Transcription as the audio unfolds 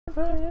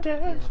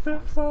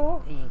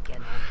before.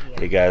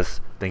 Hey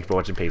guys, thank you for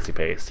watching Pacey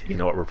Pace. You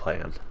know what we're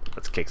playing.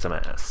 Let's kick some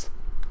ass.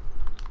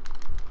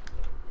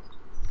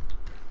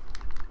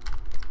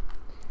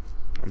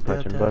 I'm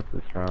touching butts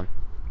this round.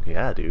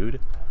 Yeah, dude.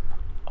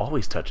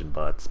 Always touching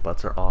butts.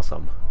 Butts are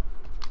awesome.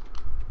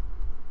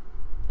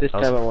 This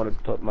time I want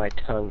to put my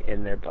tongue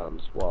in their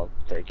bums while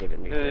they're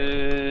giving me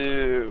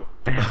Ew.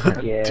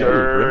 yeah. Dude,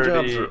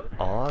 Rimjobs are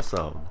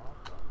awesome.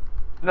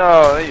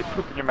 No, they eat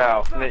poop in your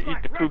mouth, and they eat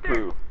the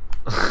poo-poo.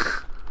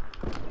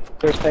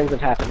 There's things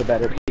that happen to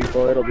better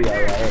people, it'll be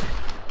alright.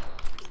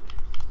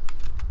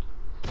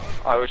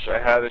 I wish I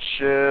had a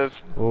shiv.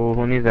 Oh,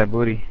 who needs that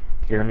booty?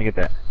 Here, let me get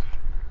that.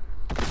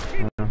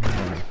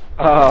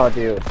 Oh,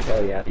 dude.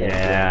 Oh, yeah. Thank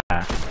Yeah.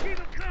 You.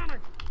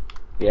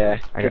 Yeah.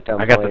 I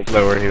got the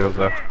slower heals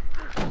though.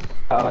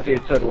 Oh,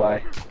 dude, so do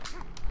I.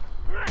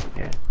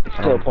 Yeah. It's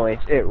still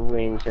points. It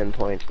rings in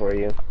points for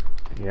you.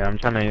 Yeah, I'm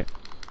trying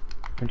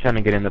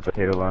to get in the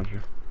potato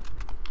launcher.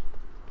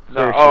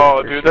 No,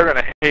 oh, dude, they're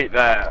gonna hate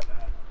that.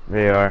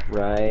 They are.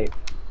 Right.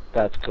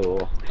 That's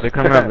cool. They're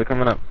coming up. They're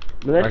coming up.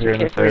 Unless Right you here in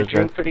care the for a stairs,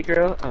 drink, pretty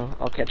girl,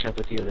 I'll catch up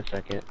with you in a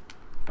second.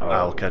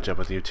 I'll catch up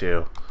with you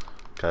too.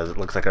 Because it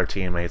looks like our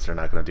teammates are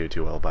not going to do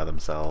too well by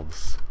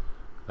themselves.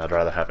 I'd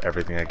rather have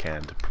everything I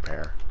can to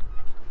prepare.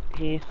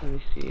 Hey, let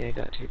me see. I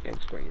got 2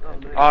 drinks for you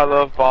then. I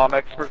love Bomb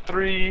Expert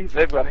 3.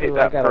 They've got to hate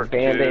that I got a perk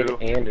Band-Aid too.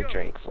 and a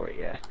drink for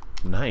you.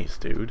 Nice,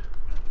 dude.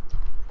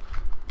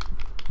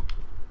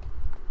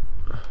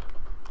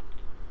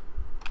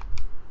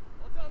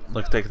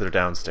 Looks like they're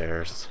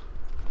downstairs.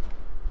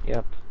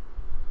 Yep.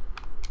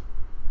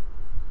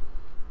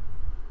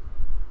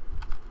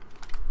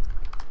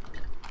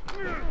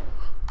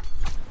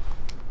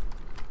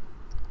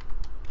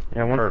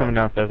 Yeah, one's Heard coming him.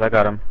 downstairs. I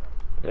got him.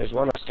 There's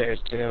one upstairs,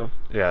 too.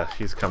 Yeah,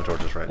 he's come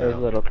towards us right There's now.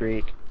 Little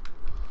Creek.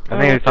 I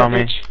think he saw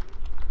me. bitch.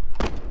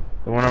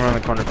 The one around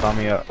the corner saw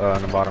me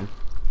on the bottom.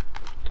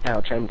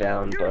 Ouch, I'm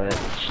down, but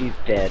she's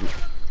dead.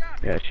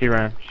 Yeah, she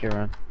ran. She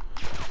ran.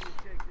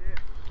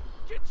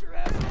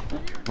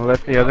 Well,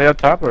 let's see. Are they up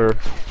top or?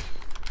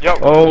 Yo,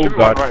 Oh, should be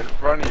God. one right in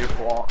front of you,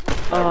 Flaunt.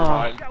 Never Oh.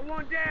 mind.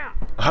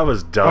 I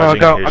was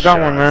dodging I his got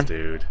shots, one, man.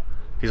 dude.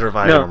 He's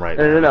reviving him right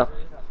no, now. no.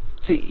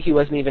 See, he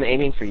wasn't even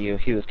aiming for you.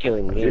 He was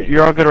killing me.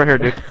 You're all good right here,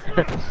 dude.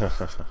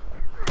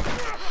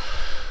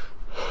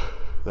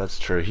 That's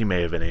true. He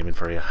may have been aiming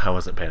for you. I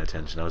wasn't paying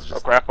attention. I was Oh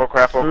just... crap, oh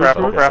crap, oh crap,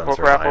 oh crap, oh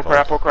crap, oh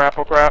crap, oh crap,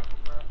 oh crap.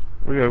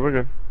 We're good. We're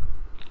good.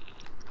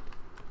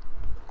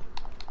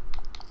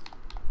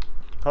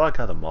 I like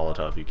how the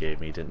Molotov you gave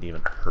me didn't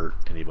even hurt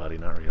anybody.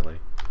 Not really.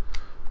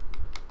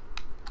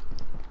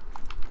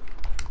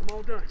 I'm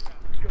all done.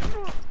 Let's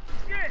go.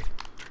 Yeah.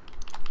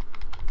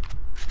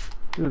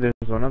 Dude, there's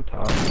one up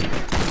top.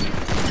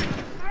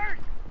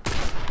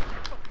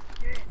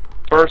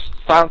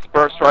 Silence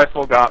burst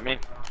rifle got me.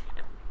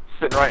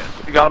 Sitting right,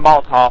 you got a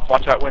Molotov,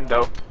 watch that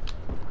window.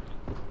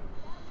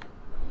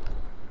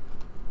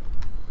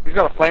 He's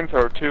got a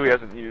flamethrower too, he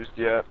hasn't used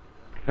yet.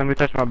 Somebody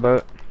touch my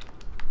butt.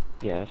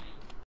 Yes.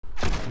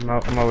 I'm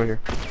over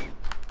here.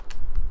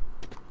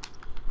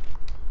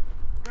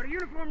 Got a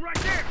uniform right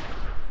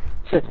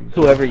there.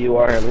 Whoever you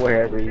are and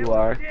wherever you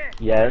are.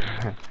 Yes.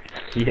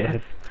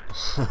 Yes.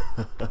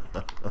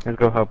 Let's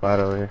go help out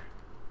over here.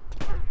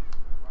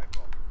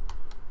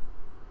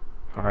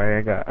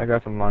 Alright, I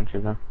got some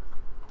launchers now.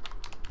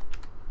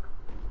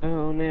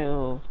 Oh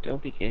no,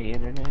 don't be gay,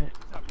 internet.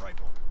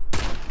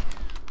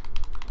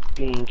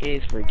 Being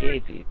gays for gay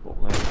people.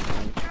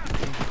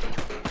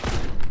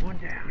 One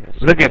down.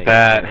 Look at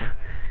that.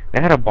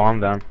 They had a bomb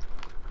down.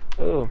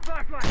 Oh,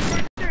 Flashlight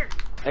right there.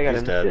 I got He's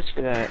an dead. assist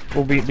for that.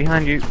 Well,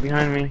 behind you,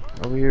 behind me,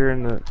 over here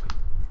in the.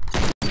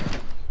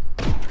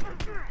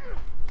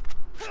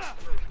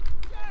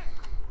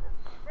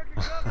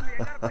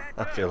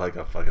 I feel like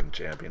a fucking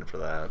champion for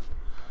that.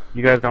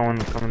 You guys got one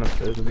coming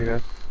upstairs with you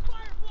guys?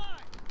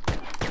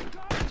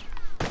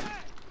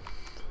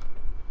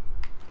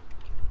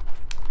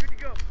 Good to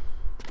go.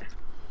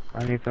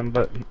 I need some,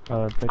 but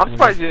I'm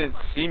surprised he didn't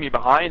see me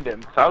behind him,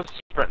 because I was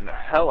sprinting the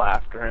hell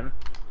after him.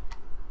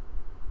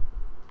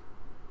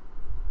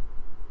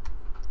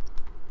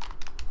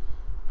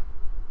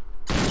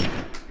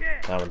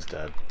 Yeah. That one's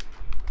dead.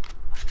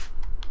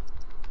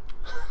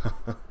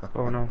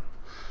 Oh no.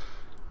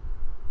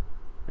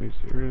 Are you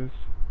serious?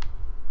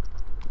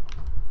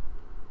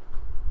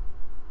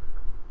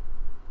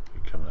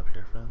 You coming up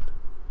here, friend?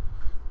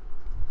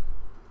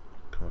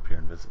 Come up here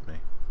and visit me.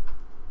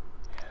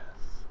 Yes.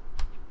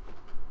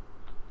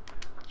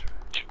 That's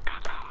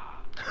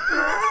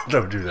right.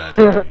 Don't do that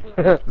to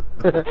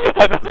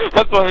me.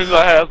 That's one reason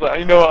I was like,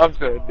 you know what, I'm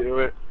gonna do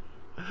it.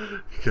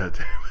 God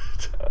damn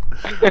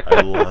it.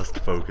 I lost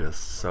focus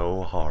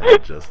so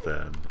hard just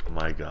then.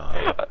 My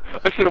god.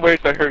 I should have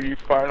waited till I heard you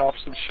firing off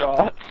some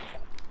shots.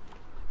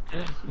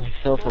 My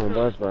cell phone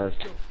was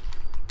buzzed.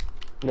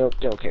 Nope,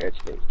 don't care, it's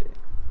Space Day.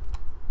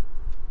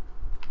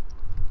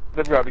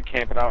 They've got to be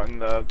camping out in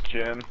the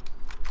gym.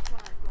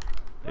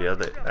 Yeah,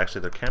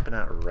 they're camping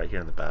out right here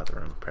in the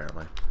bathroom,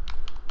 apparently.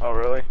 Oh,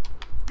 really?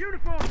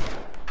 Uniform.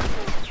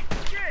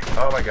 Yeah.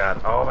 Oh my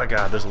god. Oh my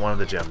god. There's one in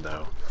the gym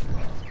though.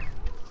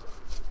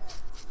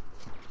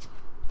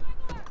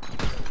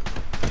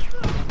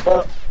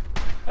 Well,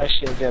 I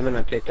shielded him and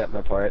I picked up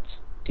my parts.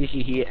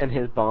 He and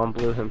his bomb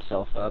blew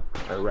himself up,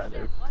 or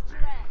rather.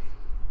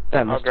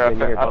 That must Okay, have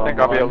been your bomb. I think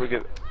I'll be able to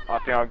get. I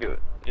think I'll get it.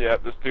 Yeah,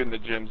 this dude in the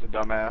gym's a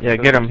dumbass. Yeah,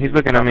 get him. He's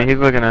looking at me. He's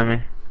looking at me.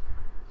 I'm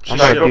Shit.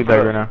 about to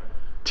teabag right now.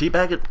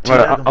 Teabag it. I'm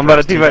Teabag him about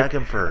first. to Teabag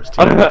him first.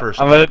 Teabag him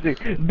first. I'm about to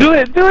do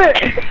it. Do it.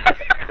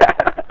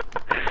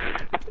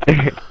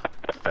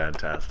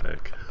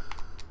 Fantastic.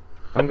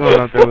 I'm going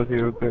out there with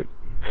you real quick.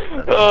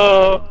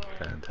 Oh.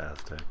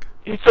 Fantastic.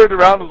 He turned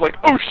around and was like,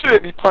 "Oh shit!"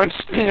 And he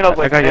punched me, and I was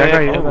like, I got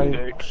 "Man, you. holy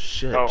dick."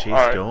 Shit, Oh, Chase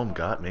alright. Dome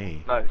got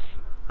me. Nice.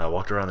 I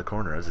walked around the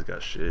corner, I just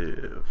got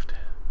shivved.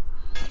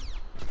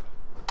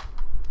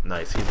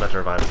 Nice, he's about to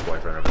revive his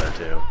boyfriend over there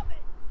too.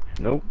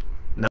 Nope.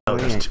 No,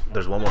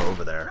 there's one more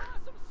over there.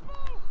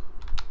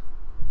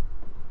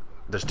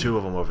 There's two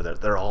of them over there.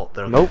 They're okay.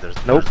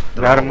 Nope.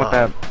 They're Got all him with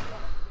that. up.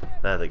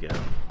 There they go.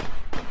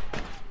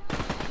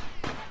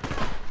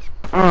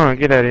 Oh,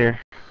 get out of here.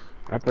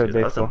 I played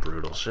Dude, that's some baseball.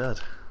 brutal shit.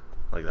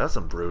 Like, that's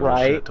some brutal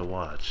Right. shit to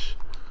watch.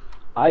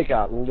 I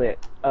got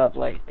lit up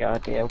like a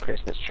goddamn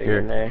Christmas tree Here.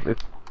 in there.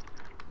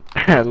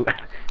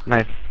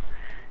 Nice.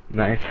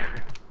 Nice.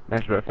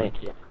 Nice reference.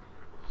 Thank you.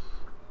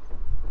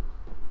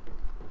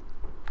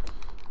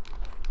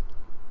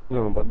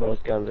 But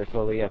both guns are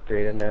fully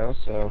upgraded now,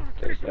 so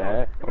there's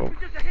that. Oh,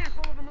 Just a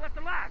handful of them left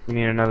alive. you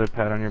need another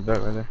pat on your butt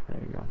right there. There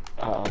you go.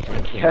 Oh,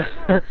 thank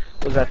you.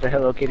 Was that the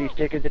Hello Kitty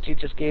sticker that you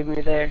just gave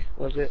me there?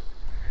 Was it?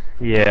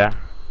 Yeah.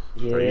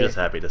 Yeah. Or are you just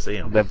happy to see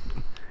him? The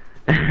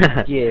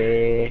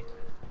Yeah.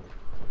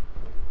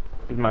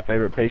 He's my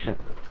favorite patient.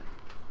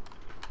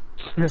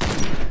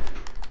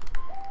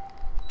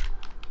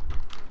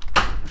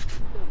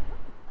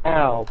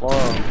 Ow,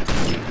 bomb.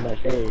 In my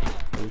face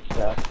and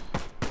stuff.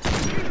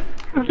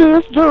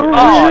 This the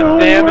Oh,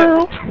 damn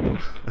it.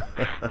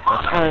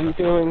 I'm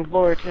doing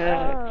vortex.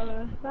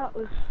 That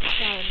was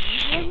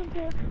fun, wasn't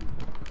it?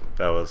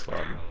 That was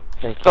fun.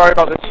 Thank you. Sorry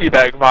about the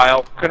teabag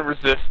vial. Couldn't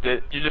resist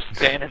it. You just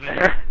standing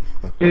there.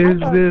 Is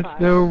this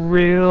the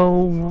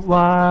real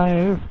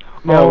life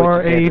No,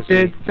 or it's a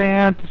a bit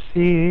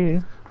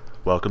fantasy?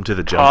 Welcome to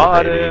the jungle,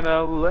 Caught baby. in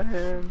a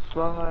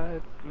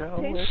landslide. No,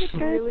 Take it's the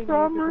really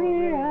from musical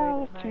really late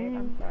reality. at night.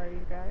 I'm sorry,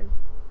 you guys.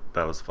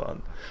 That was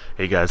fun.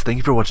 Hey guys, thank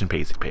you for watching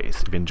Pacey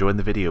Pace. If you enjoyed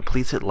the video,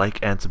 please hit like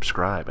and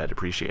subscribe. I'd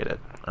appreciate it.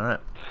 Alright.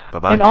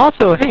 Bye-bye. And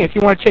also, hey, if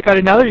you want to check out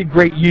another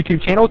great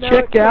YouTube channel, No,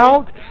 check shut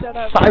out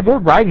up.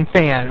 Cyborg Riding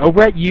Fan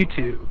over at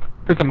YouTube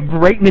for some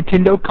great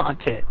Nintendo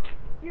content.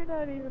 You're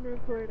not even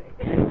recording.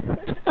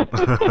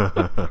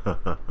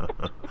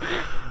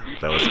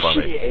 That was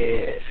funny.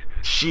 Yeah.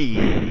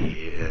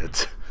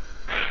 Shit.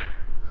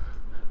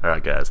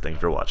 Alright guys, thank you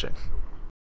for watching.